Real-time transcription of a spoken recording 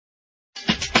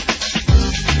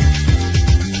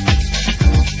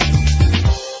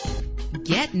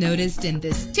get noticed in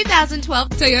this 2012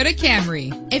 Toyota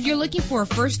Camry. If you're looking for a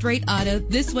first-rate auto,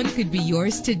 this one could be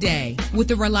yours today.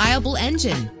 With a reliable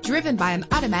engine driven by an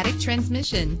automatic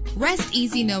transmission, rest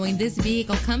easy knowing this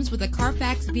vehicle comes with a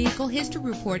Carfax Vehicle History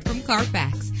Report from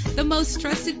Carfax, the most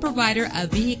trusted provider of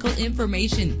vehicle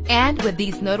information. And with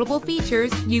these notable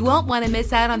features, you won't want to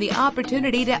miss out on the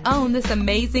opportunity to own this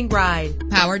amazing ride.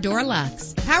 Power door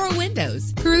locks, power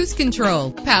windows, cruise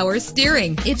control, power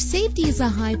steering. If safety is a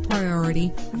high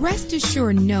priority, rest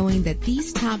assured knowing that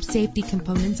these top safety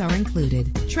components are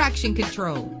included. Traction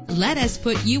control. Let us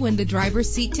put you in the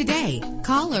driver's seat today.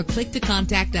 Call or click to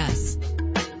contact us.